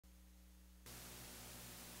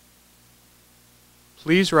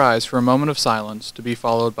Please rise for a moment of silence to be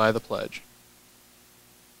followed by the pledge.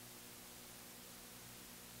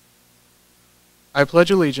 I pledge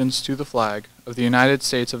allegiance to the flag of the United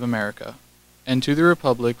States of America, and to the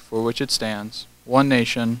republic for which it stands, one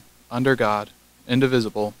nation, under God,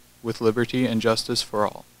 indivisible, with liberty and justice for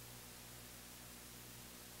all.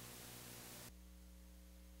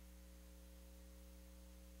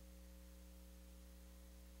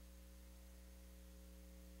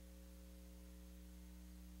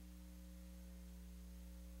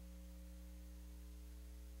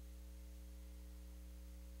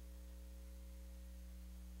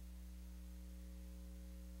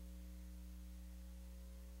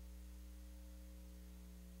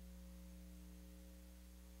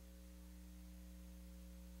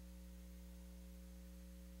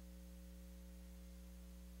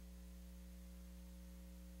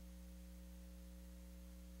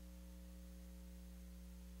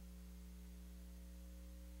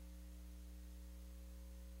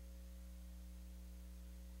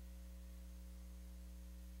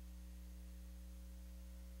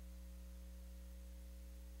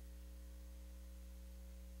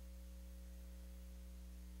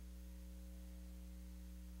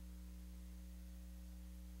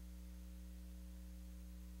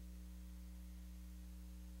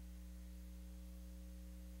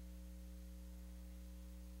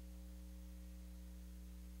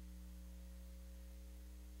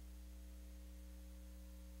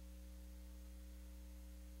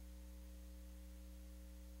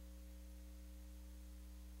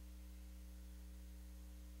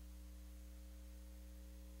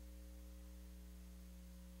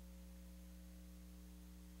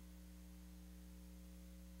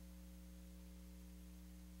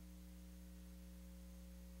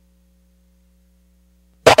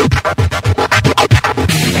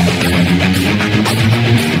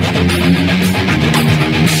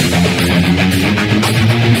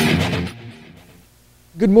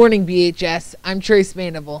 Good morning, BHS. I'm Trace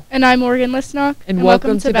Mandible. And I'm Morgan Lisnock. And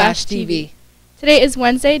welcome to Bash TV. Today is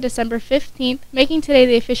Wednesday, December 15th, making today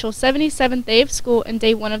the official 77th day of school and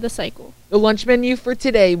day 1 of the cycle. The lunch menu for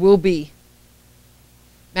today will be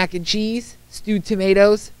mac and cheese, stewed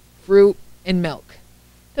tomatoes, fruit, and milk.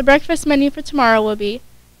 The breakfast menu for tomorrow will be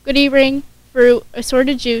goodie ring, fruit,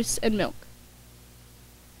 assorted juice, and milk.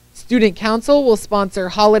 Student Council will sponsor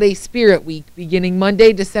Holiday Spirit Week beginning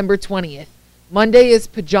Monday, December 20th. Monday is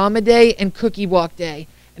Pajama Day and Cookie Walk Day,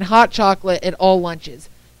 and hot chocolate at all lunches.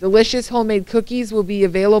 Delicious homemade cookies will be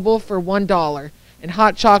available for $1, and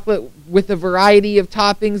hot chocolate with a variety of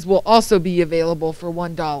toppings will also be available for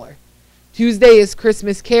 $1. Tuesday is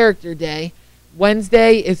Christmas Character Day.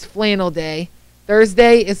 Wednesday is Flannel Day.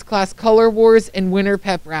 Thursday is Class Color Wars and Winter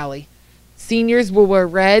Pep Rally. Seniors will wear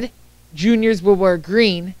red, juniors will wear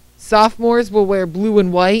green, sophomores will wear blue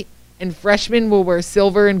and white, and freshmen will wear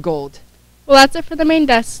silver and gold. Well, that's it for the main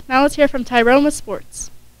desk. Now let's hear from Tyrone with sports.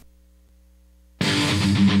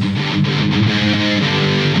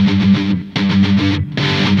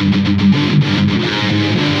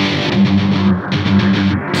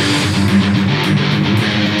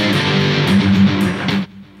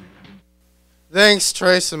 Thanks,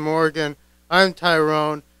 Trace and Morgan. I'm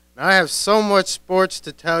Tyrone, and I have so much sports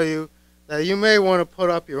to tell you that you may want to put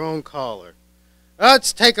up your own collar.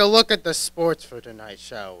 Let's take a look at the sports for tonight,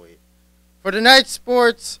 shall we? For tonight's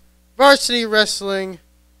sports, varsity wrestling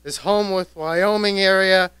is home with Wyoming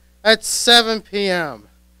area at 7 p.m.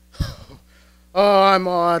 Oh, I'm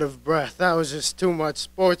all out of breath. That was just too much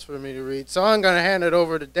sports for me to read. So I'm going to hand it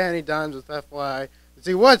over to Danny Dimes with FYI to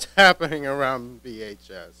see what's happening around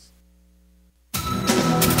BHS.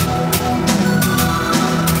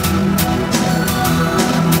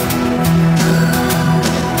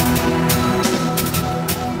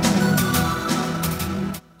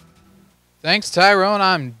 Thanks, Tyrone.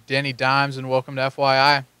 I'm Denny Dimes, and welcome to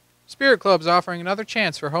FYI. Spirit Club is offering another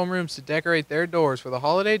chance for homerooms to decorate their doors for the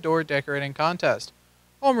Holiday Door Decorating Contest.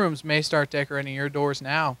 Homerooms may start decorating your doors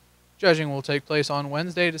now. Judging will take place on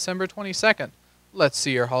Wednesday, December 22nd. Let's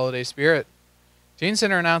see your holiday spirit. Teen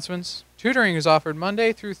Center announcements. Tutoring is offered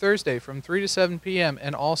Monday through Thursday from 3 to 7 p.m.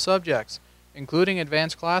 in all subjects, including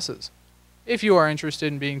advanced classes. If you are interested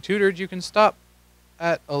in being tutored, you can stop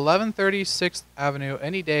at 1130 6th Avenue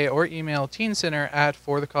any day or email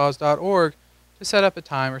teencenter@forthecause.org to set up a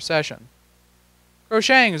time or session.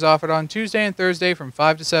 Crocheting is offered on Tuesday and Thursday from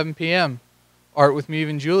 5 to 7 p.m. Art with Meave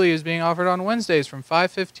and Julie is being offered on Wednesdays from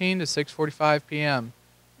 5:15 to 6:45 p.m.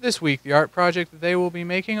 This week, the art project that they will be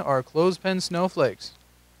making are clothespin snowflakes.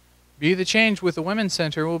 Be the Change with the Women's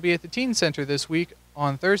Center will be at the Teen Center this week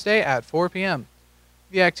on Thursday at 4 p.m.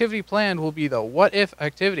 The activity planned will be the What If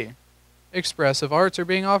activity. Expressive arts are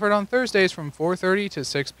being offered on Thursdays from 4:30 to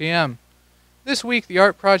 6 p.m. This week, the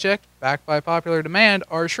art project, backed by popular demand,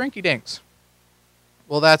 are Shrinky Dinks.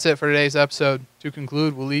 Well, that's it for today's episode. To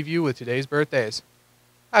conclude, we'll leave you with today's birthdays.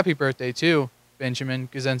 Happy birthday to Benjamin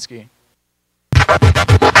Kaczynski.